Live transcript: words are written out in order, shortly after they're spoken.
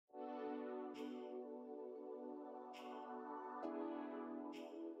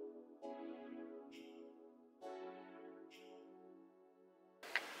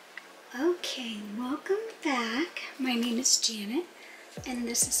Okay, welcome back. My name is Janet, and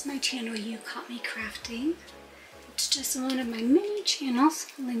this is my channel, YouCaughtMeCrafting. It's just one of my many channels,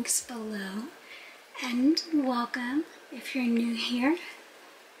 links below. And welcome if you're new here.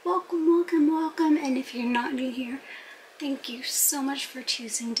 Welcome. And if you're not new here, thank you so much for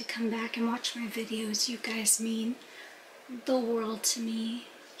choosing to come back and watch my videos. You guys mean the world to me.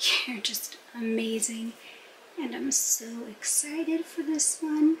 You're just amazing, and I'm so excited for this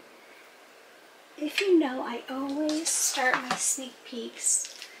one. If you know, I always start my sneak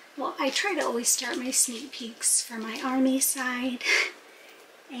peeks. Well, I try to always start my sneak peeks for my army side.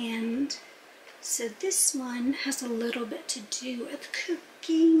 And so this one has a little bit to do with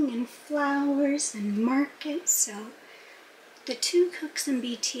cooking and flowers and markets. So the two cooks in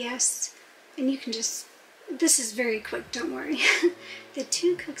BTS, and you can just, this is very quick, don't worry. The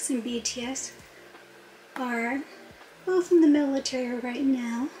two cooks in BTS are both in the military right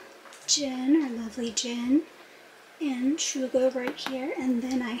now. Jin, our lovely Jin, and Shugo right here, and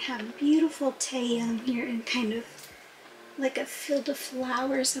then I have beautiful Taeyang here in kind of like a field of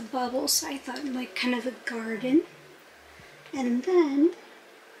flowers, a bubble, so I thought like kind of a garden. And then,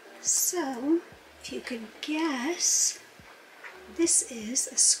 so if you could guess, this is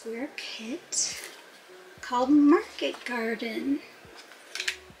a square kit called Market Garden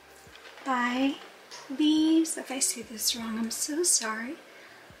by, please, if I say this wrong, I'm so sorry,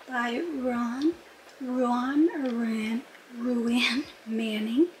 by Ruane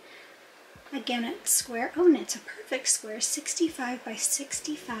Manning. Again, it's square. Oh, and it's a perfect square, 65 by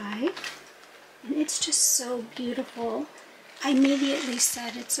 65. And it's just so beautiful. I immediately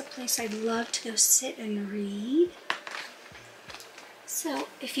said it's a place I'd love to go sit and read. So,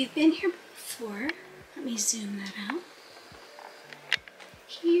 if you've been here before, let me zoom that out.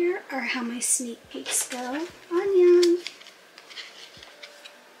 Here are how my sneak peeks go. Anya!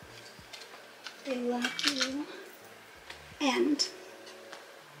 They love you. And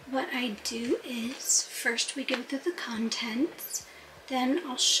what I do is, first we go through the contents, then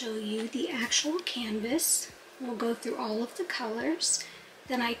I'll show you the actual canvas. We'll go through all of the colors.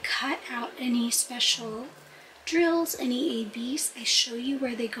 Then I cut out any special drills, any ABs. I show you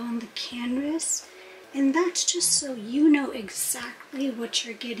where they go on the canvas. And that's just so you know exactly what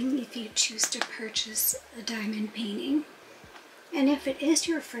you're getting if you choose to purchase a diamond painting. And if it is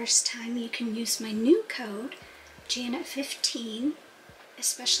your first time, you can use my new code, Janet15,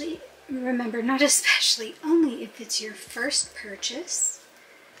 especially, remember, not especially, only if it's your first purchase.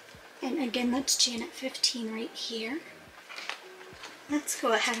 And again, that's Janet15 right here. Let's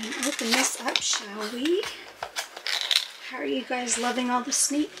go ahead and open this up, shall we? How are you guys loving all the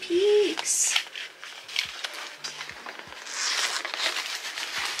sneak peeks?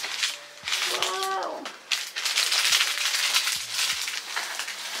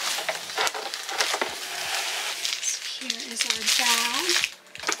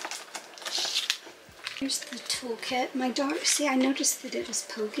 Here's the toolkit. My daughter, see, I noticed that it was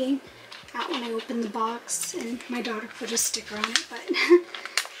poking out when I opened the box, and my daughter put a sticker on it, but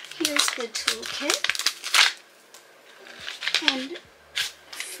here's the toolkit. And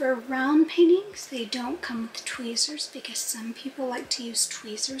for round paintings, they don't come with tweezers because some people like to use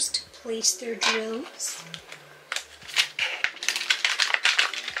tweezers to place their drills.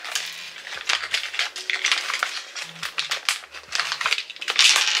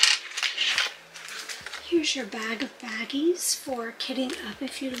 Here's your bag of baggies for kitting up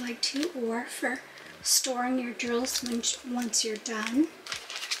if you'd like to, or for storing your drills once you're done.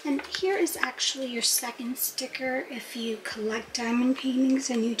 And here is actually your second sticker if you collect diamond paintings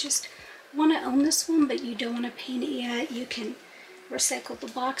and you just want to own this one but you don't want to paint it yet. You can recycle the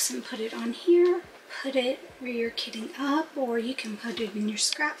box and put it on here, put it where you're kitting up, or you can put it in your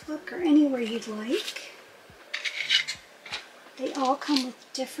scrapbook or anywhere you'd like. They all come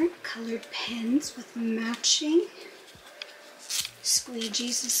with different colored pens with matching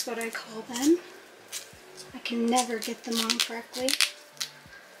squeegees is what I call them. I can never get them on correctly.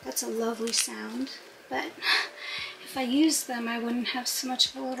 That's a lovely sound, but if I used them I wouldn't have so much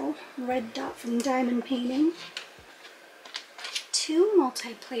of a little red dot from diamond painting. Two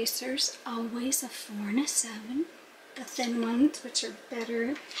multi-placers, always a 4 and a 7. The thin ones, which are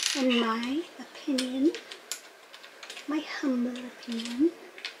better in my opinion. My humble opinion.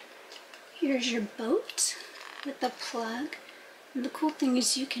 Here's your boat with the plug. And the cool thing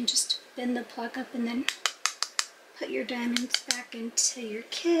is you can just bend the plug up and then put your diamonds back into your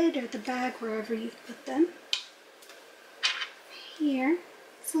kit or the bag, wherever you put them. Here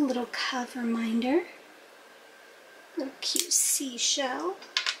is a little cove reminder. Little cute seashell.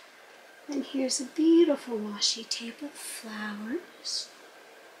 And here's a beautiful washi tape of flowers.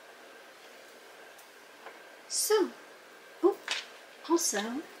 So, oh,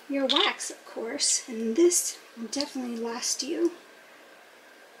 also your wax, of course, and this will definitely last you.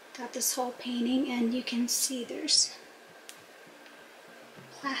 Got this whole painting, and you can see there's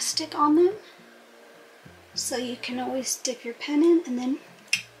plastic on them, so you can always dip your pen in and then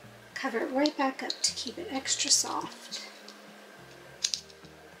cover it right back up to keep it extra soft.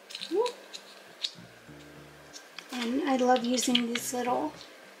 Woo. And I love using these little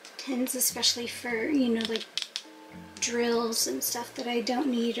tins, especially for, you know, like drills and stuff that I don't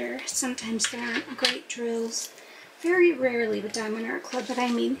need, or sometimes there aren't great drills. Very rarely with Diamond Art Club, but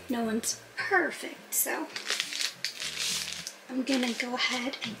I mean, no one's perfect, so I'm gonna go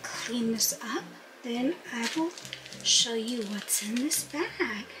ahead and clean this up. Then I will show you what's in this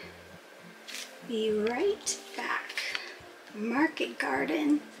bag. Be right back. Market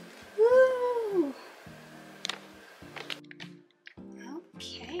Garden. Woo!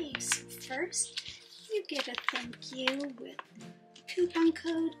 Okay, so first you get a thank you with coupon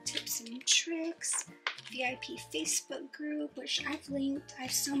code, tips and tricks, VIP Facebook group, which I've linked. I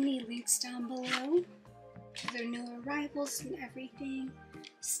have so many links down below to their new arrivals and everything.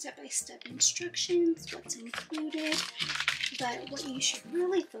 Step-by-step instructions, what's included. But what you should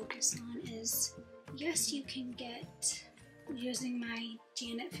really focus on is, yes, you can get, using my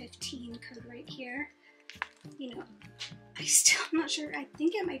Janet15 code right here, you know, I'm not sure, I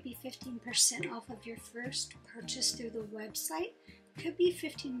think it might be 15% off of your first purchase through the website. Could be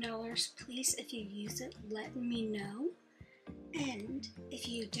 $15. Please, if you use it, let me know. And if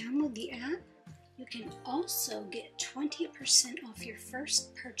you download the app, you can also get 20% off your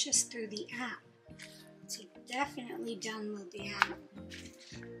first purchase through the app. So definitely download the app.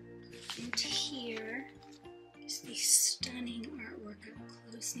 And here is the stunning artwork up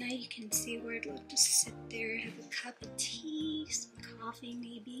close. Now you can see where I'd love to sit there, have a cup of tea, some coffee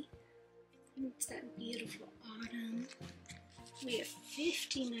maybe. And it's that beautiful autumn. We have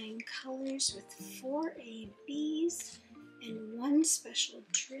 59 colors with 4 ABs and 1 special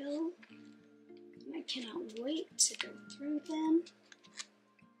drill. And I cannot wait to go through them.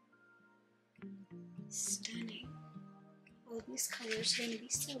 Stunning. All these colors are going to be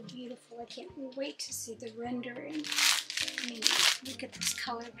so beautiful. I can't wait to see the rendering. I mean, look at this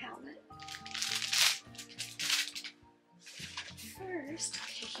color palette. First,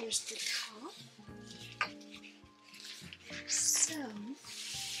 okay, here's the top. So,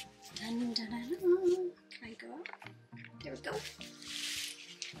 dun, dun, dun, dun. Can I go up? There we go.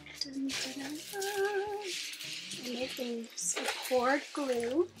 Dun, dun, dun, dun. And it is a poured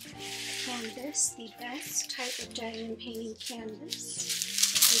glue canvas, the best type of diamond painting canvas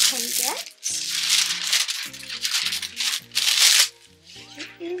you can get.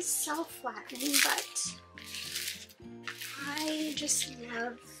 It is self-flattening, but I just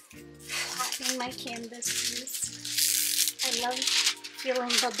love flattening my canvases. I love feeling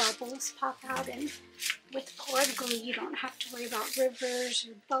the bubbles pop out, and with poured glue you don't have to worry about rivers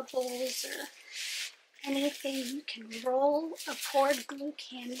or bubbles or anything. You can roll a poured glue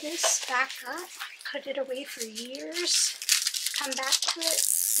canvas back up, put it away for years, come back to it,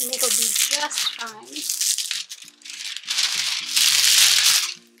 and it'll be just fine.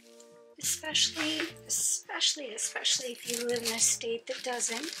 Especially if you live in a state that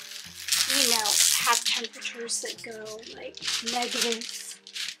doesn't, you know, have temperatures that go like negative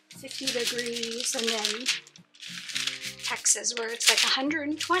 50 degrees, and then Texas where it's like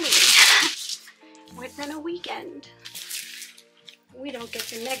 120 within a weekend. We don't get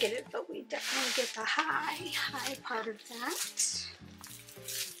the negative, but we definitely get the high part of that.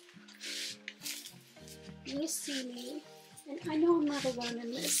 You see me, and I know I'm not alone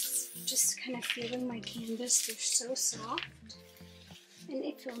in this, just kind of feeling my canvas. They're so soft. And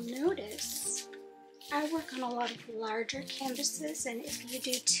if you'll notice, I work on a lot of larger canvases, and if you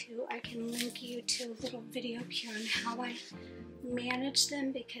do too, I can link you to a little video up here on how I manage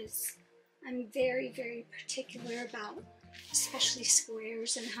them, because I'm very, very particular about especially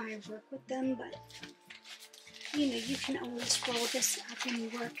squares and how I work with them. But you know, you can always roll this up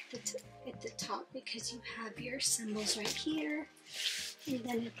and work at the top, because you have your symbols right here, and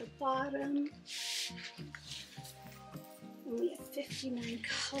then at the bottom. And we have 59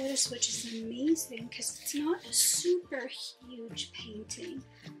 colors, which is amazing because it's not a super huge painting.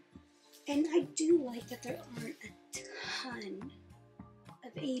 And I do like that there aren't a ton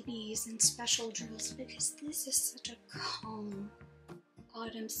of ABs and special drills, because this is such a calm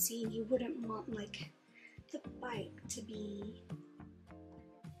autumn scene. You wouldn't want like the bike to be,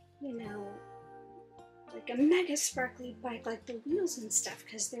 you know, like a mega sparkly bike, like the wheels and stuff,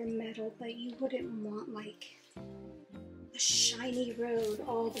 because they're metal, but you wouldn't want like a shiny road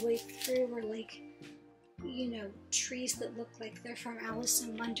all the way through, or like you know, trees that look like they're from Alice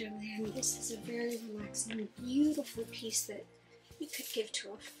in Wonderland. This is a very relaxing, beautiful piece that you could give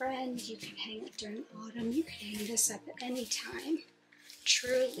to a friend. You can hang it during autumn. You can hang this up at any time.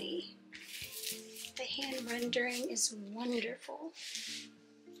 Truly, the hand rendering is wonderful.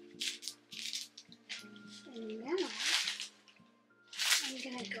 And now, I'm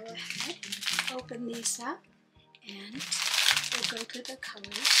going to go ahead, open these up, and we'll go through the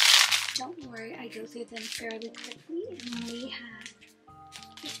colors. Don't worry, I go through them fairly quickly. And we have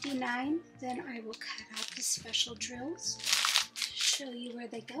 59, then I will cut out the special drills, show you where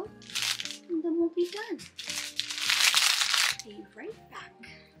they go, and then we'll be done. Be right back.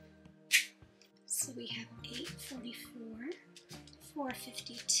 So we have 844,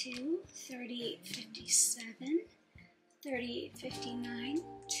 452, 3857, 3859,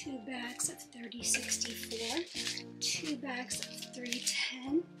 2 bags of 3064, 2 bags of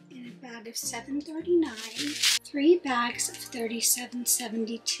 310, and a bag of 739, 3 bags of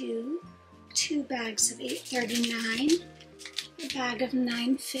 3772, 2 bags of 839, a bag of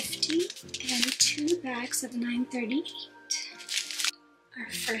 950, and 2 bags of 938. Our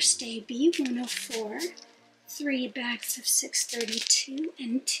first AB 104, 3 bags of 632,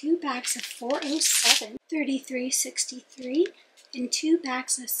 and 2 bags of 407, 3363, and 2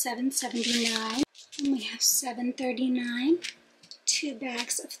 bags of 779. And we have 739, 2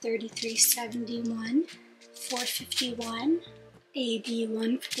 bags of 3371, 451, AB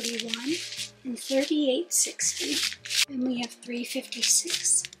 141, and 3860. And we have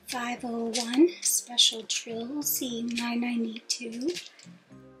 356, 501, special drill C 992,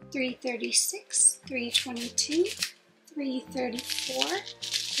 336, 322, 334,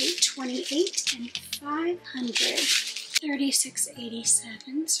 828, and 500.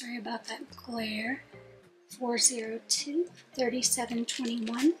 3687, sorry about that glare. 402,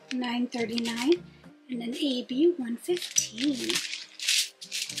 3721, 939, and an AB 115.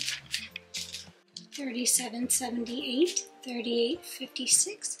 3778,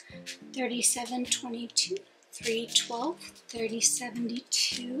 3856, 3722, 312,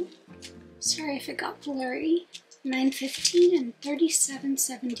 3072. Sorry if it got blurry. 915 and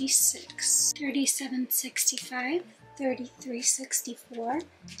 3776. 3765, 3364,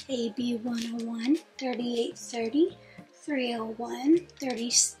 AB 101, 3830, 301,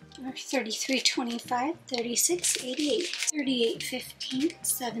 3325, 3688, 3815,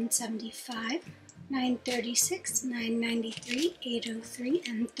 775, 936, 993, 803,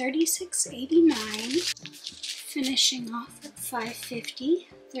 and 3689. Finishing off at 550,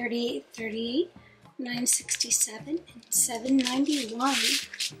 3838, 967, and 791.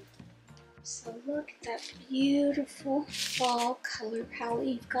 So look at that beautiful fall color palette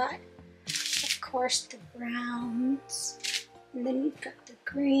you've got. Of course, the browns, and then you've got the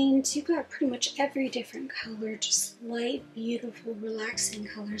greens. You've got pretty much every different color, just light, beautiful, relaxing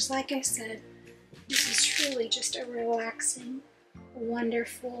colors. Like I said, this is truly just a relaxing,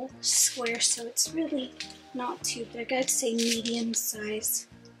 wonderful square, so it's really not too big. I'd say medium size,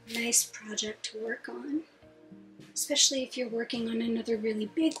 nice project to work on. Especially if you're working on another really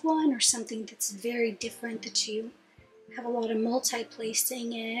big one or something that's very different that you have a lot of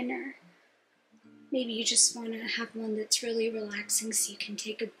multi-placing in, or maybe you just want to have one that's really relaxing so you can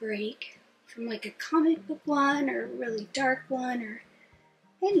take a break from like a comic book one or a really dark one or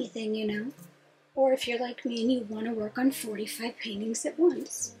anything, you know. Or if you're like me and you want to work on 45 paintings at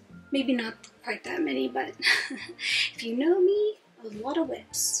once. Maybe not quite that many, but if you know me, a lot of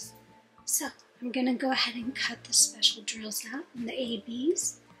whips. So I'm going to go ahead and cut the special drills out in the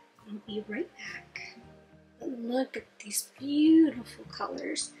ABs. I'll be right back. But look at these beautiful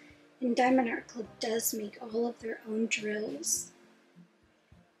colors. And Diamond Art Club does make all of their own drills.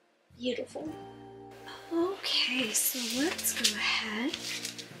 Beautiful. Okay, so let's go ahead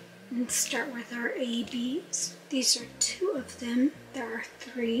and start with our ABs. These are 2 of them. There are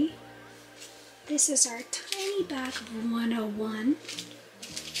 3. This is our tiny bag of 101.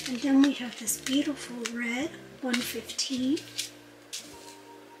 And then we have this beautiful red 115.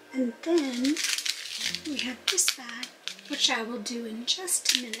 And then we have this bag, which I will do in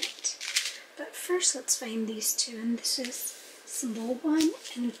just a minute. But first let's find these 2, and this is symbol 1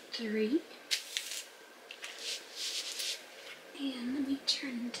 and 3. And let me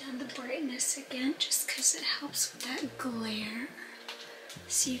turn down the brightness again, just because it helps with that glare,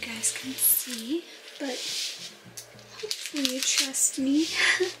 so you guys can see. But hopefully you trust me.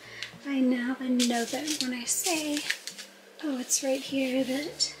 I know that when I say, oh, it's right here,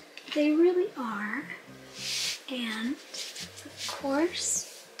 that they really are. And of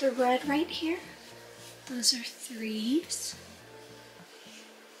course, the red right here, those are 3s.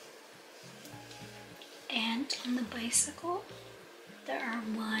 And on the bicycle, there are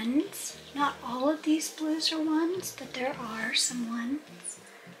ones. Not all of these blues are ones, but there are some ones.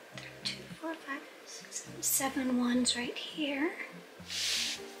 There are 2, 4, 5, 6, 7 ones right here.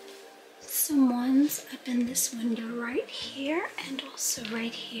 Some ones up in this window right here and also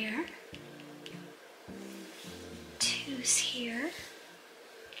right here. 2s here.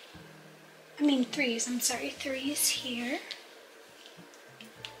 I mean 3s, I'm sorry, 3s here.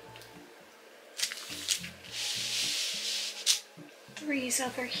 Threes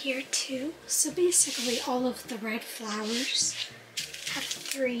over here too. So basically all of the red flowers have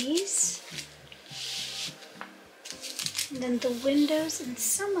 3s. And then the windows and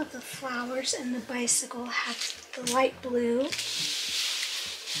some of the flowers and the bicycle have the light blue.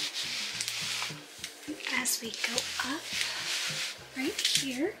 And as we go up right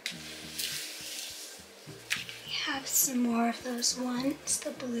here, we have some more of those ones,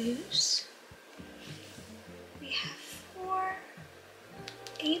 the blues. We have 4,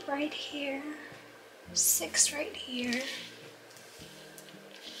 8 right here, 6 right here.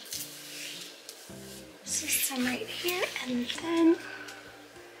 So some right here, and then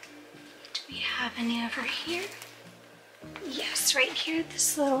do we have any over here? Yes, right here,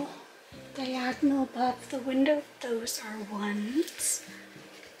 this little diagonal above the window, those are 1s.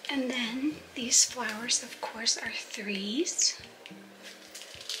 And then these flowers, of course, are 3s.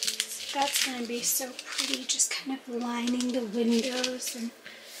 So that's going to be so pretty, just kind of lining the windows and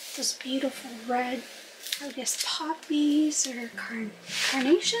those beautiful red, I guess, poppies or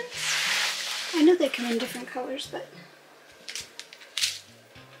carnations. I know they come in different colors, but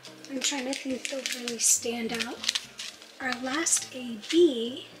I'm trying to think they'll really stand out. Our last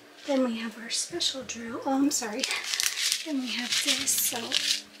AB, then we have our special drill. Oh, I'm sorry. Then we have this, so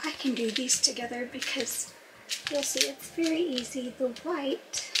I can do these together because you'll see it's very easy. The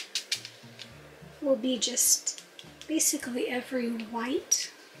white will be just basically every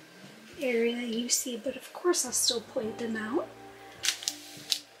white area you see, but of course I'll still point them out.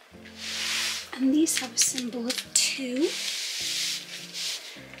 And these have a symbol of 2.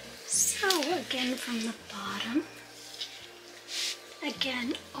 So again from the bottom,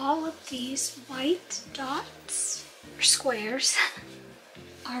 again all of these white dots or squares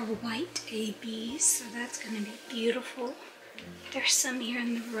are white ABs, so that's going to be beautiful. There's some here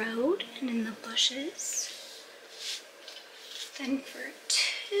in the road and in the bushes. Then for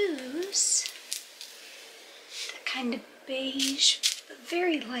 2s, the kind of beige, but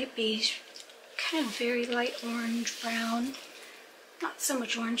very light beige, kind of very light orange, brown. Not so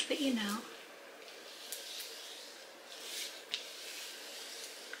much orange, but you know.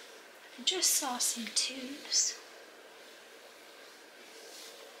 I just saw some 2s.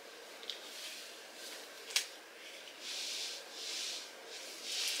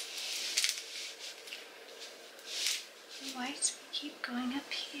 Whites, we keep going up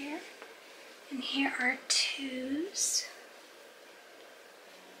here. And here are 2s.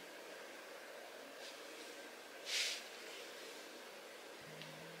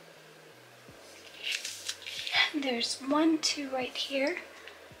 And there's 1, 2 right here.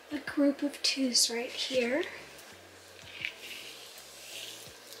 A group of 2s right here.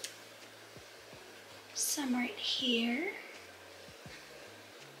 Some right here.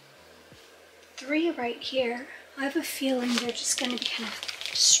 3 right here. I have a feeling they're just going to be kind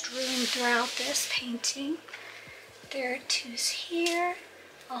of strewn throughout this painting. There are 2s here,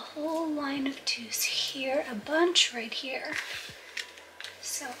 a whole line of 2s here, a bunch right here.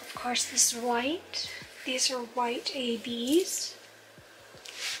 So of course this is white. These are white ABs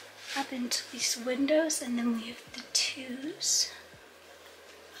up into these windows, and then we have the 2s.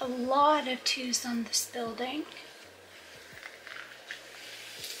 A lot of 2s on this building.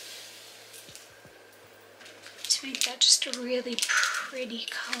 To make that just a really pretty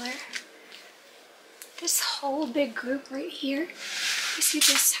color. This whole big group right here, you see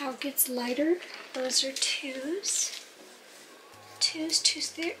this how it gets lighter? Those are 2s.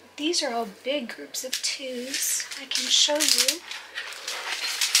 2s there. These are all big groups of 2s. I can show you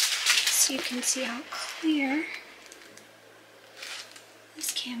so you can see how clear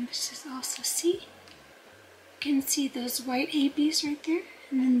this canvas is also. See? You can see those white ABs right there,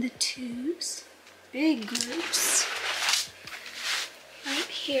 and then the 2s. Big groups. Right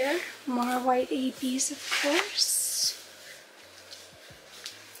here, more white ABs, of course.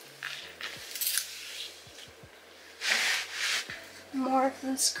 More of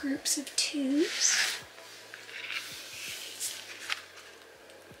those groups of 2s.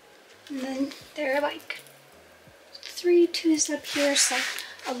 And then there are like 3 2s up here, so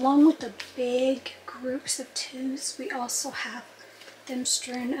along with the big groups of 2s, we also have them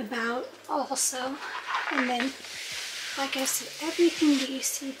strewn about also. And then, like I said, everything that you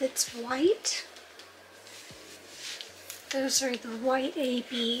see that's white, those are the white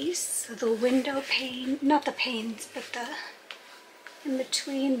ABs, so the window pane, not the panes, but the in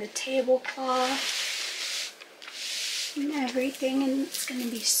between, the tablecloth and everything, and it's going to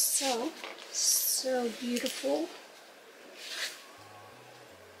be so beautiful.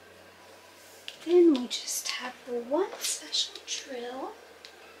 Then we just have the one special drill.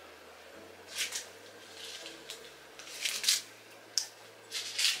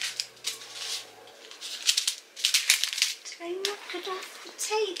 Did I knock it off the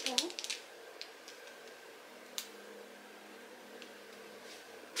table?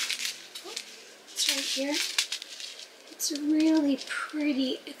 Oh, it's right here. It's really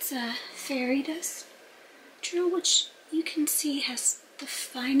pretty. It's a fairy dust drill, which you can see has the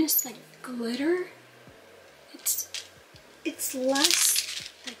finest like glitter. It's less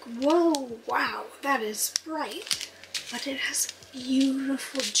like, whoa, wow, that is bright, but it has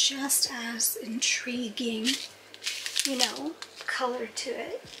beautiful, just as intriguing, you know, color to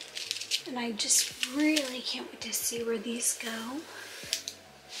it. And I just really can't wait to see where these go.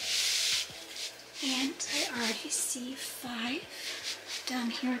 And I already see 5 down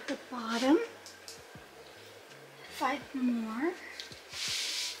here at the bottom. 5 more.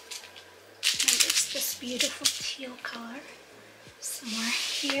 And it's this beautiful teal color somewhere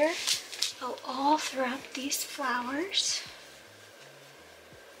here. Oh, all throughout these flowers.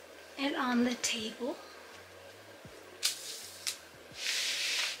 And on the table.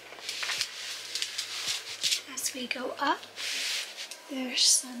 As we go up, there's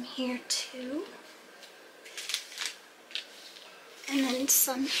some here too. And then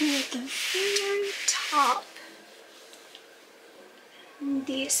some here at the very top. And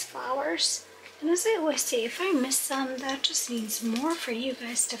these flowers. And as I always say, if I miss some, that just means more for you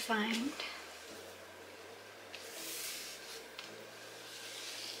guys to find.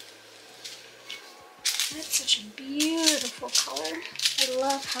 That's such a beautiful color. I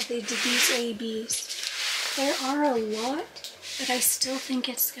love how they did these ABs. There are a lot, but I still think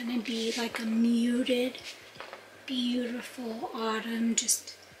it's going to be like a muted, beautiful autumn,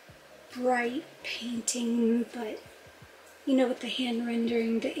 just bright painting, but you know, with the hand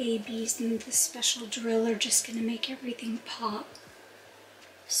rendering, the ABs and the special drill are just going to make everything pop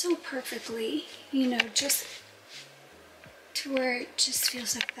so perfectly, you know, just to where it just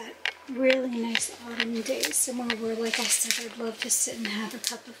feels like that really nice autumn day, somewhere where, like I said, I'd love to sit and have a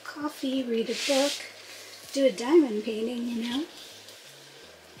cup of coffee, read a book, do a diamond painting, you know.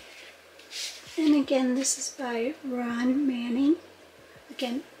 And again, this is by Ruane.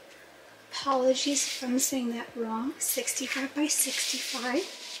 Again, apologies if I'm saying that wrong. 65 by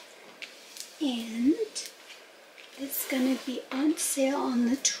 65. And it's going to be on sale on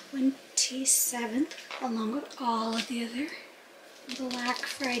the 27th, along with all of the other Black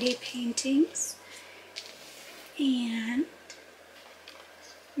Friday paintings. And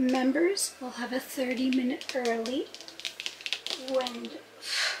members will have a 30-minute early window.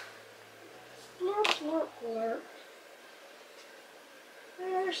 Blurp, blurp, blurp.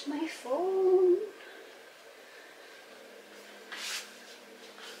 Where's my phone?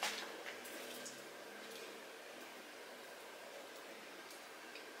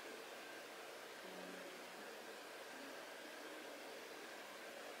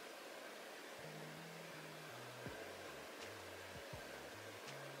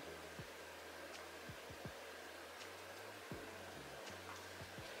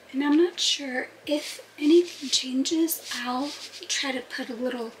 And I'm not sure if anything changes. I'll try to put a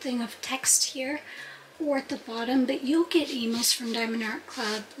little thing of text here or at the bottom, but you'll get emails from Diamond Art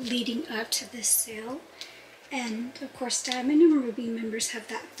Club leading up to this sale. And of course, Diamond and Ruby members have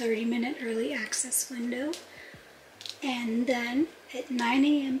that 30-minute early access window. And then at 9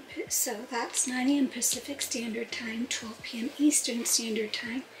 a.m., so that's 9 a.m. Pacific Standard Time, 12 p.m. Eastern Standard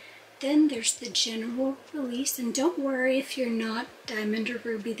Time. Then there's the general release, and don't worry if you're not Diamond or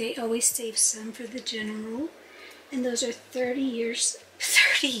Ruby, they always save some for the general. And those are 30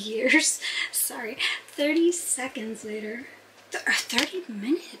 seconds later, or 30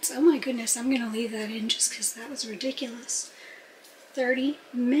 minutes. Oh my goodness, I'm gonna leave that in just because that was ridiculous. 30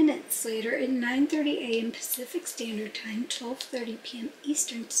 minutes later at 9:30 a.m. Pacific Standard Time, 12:30 p.m.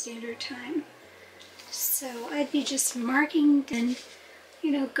 Eastern Standard Time. So I'd be just marking then,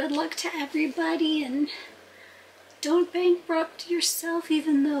 you know, good luck to everybody, and don't bankrupt yourself,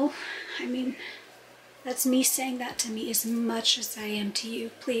 even though, I mean, that's me saying that to me as much as I am to you.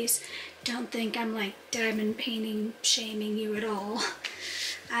 Please don't think I'm like diamond painting shaming you at all.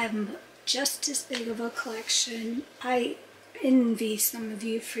 I'm just as big of a collection. I envy some of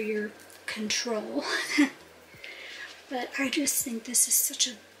you for your control. But I just think this is such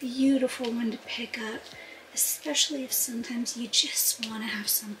a beautiful one to pick up, especially if sometimes you just want to have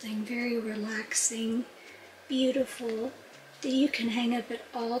something very relaxing, beautiful, that you can hang up at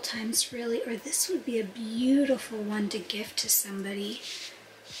all times really, or this would be a beautiful one to gift to somebody,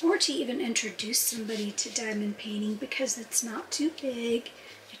 or to even introduce somebody to diamond painting, because it's not too big.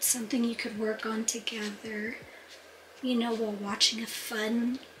 It's something you could work on together, you know, while watching a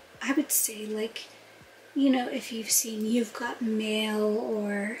fun, I would say, like, you know, if you've seen You've Got Mail,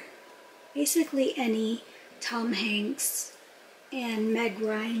 or basically any Tom Hanks and Meg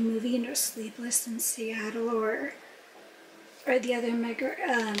Ryan movie, you know, Sleepless in Seattle, or the other Meg,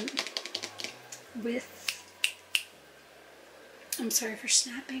 with, I'm sorry for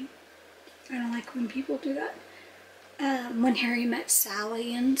snapping, I don't like when people do that, When Harry Met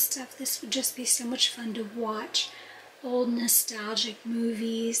Sally and stuff. This would just be so much fun to watch old nostalgic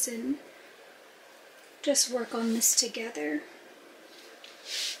movies and just work on this together.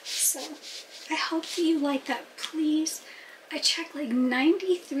 So I hope that you like that. Please, I checked, like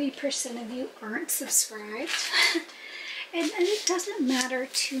 93% of you aren't subscribed. And it doesn't matter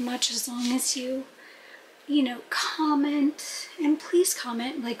too much as long as you know, comment. And please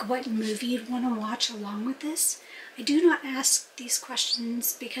comment like what movie you'd want to watch along with this. I do not ask these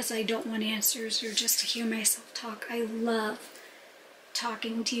questions because I don't want answers or just to hear myself talk. I love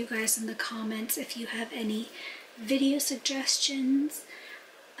talking to you guys in the comments. If you have any video suggestions,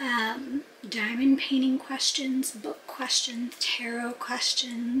 diamond painting questions, book questions, tarot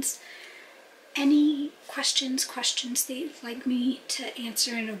questions, any questions that you'd like me to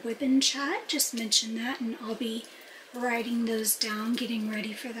answer in a Wibbin chat, just mention that and I'll be writing those down, getting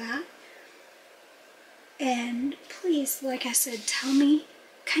ready for that. And please, like I said, tell me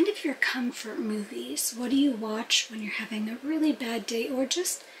kind of your comfort movies. What do you watch when you're having a really bad day, or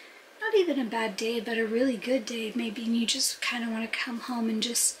just not even a bad day, but a really good day maybe, and you just kind of want to come home and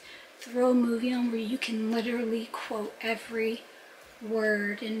just throw a movie on where you can literally quote every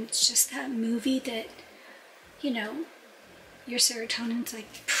word, and it's just that movie that, you know, your serotonin's like,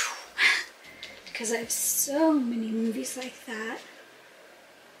 because I have so many movies like that.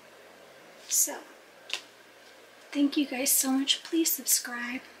 So thank you guys so much. Please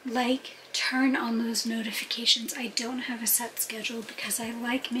subscribe, like, turn on those notifications. I don't have a set schedule because I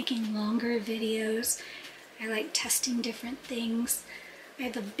like making longer videos. I like testing different things. I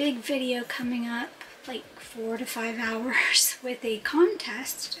have a big video coming up, like 4 to 5 hours, with a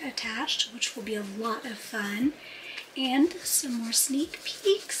contest attached, which will be a lot of fun, and some more sneak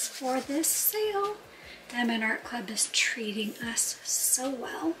peeks for this sale. Diamond Art Club is treating us so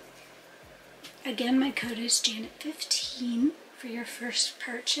well. Again, my code is Janet15 for your first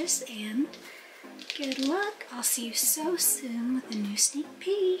purchase, and good luck. I'll see you so soon with a new sneak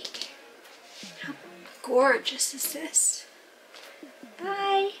peek. How gorgeous is this?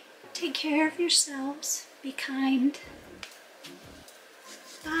 Bye. Take care of yourselves. Be kind.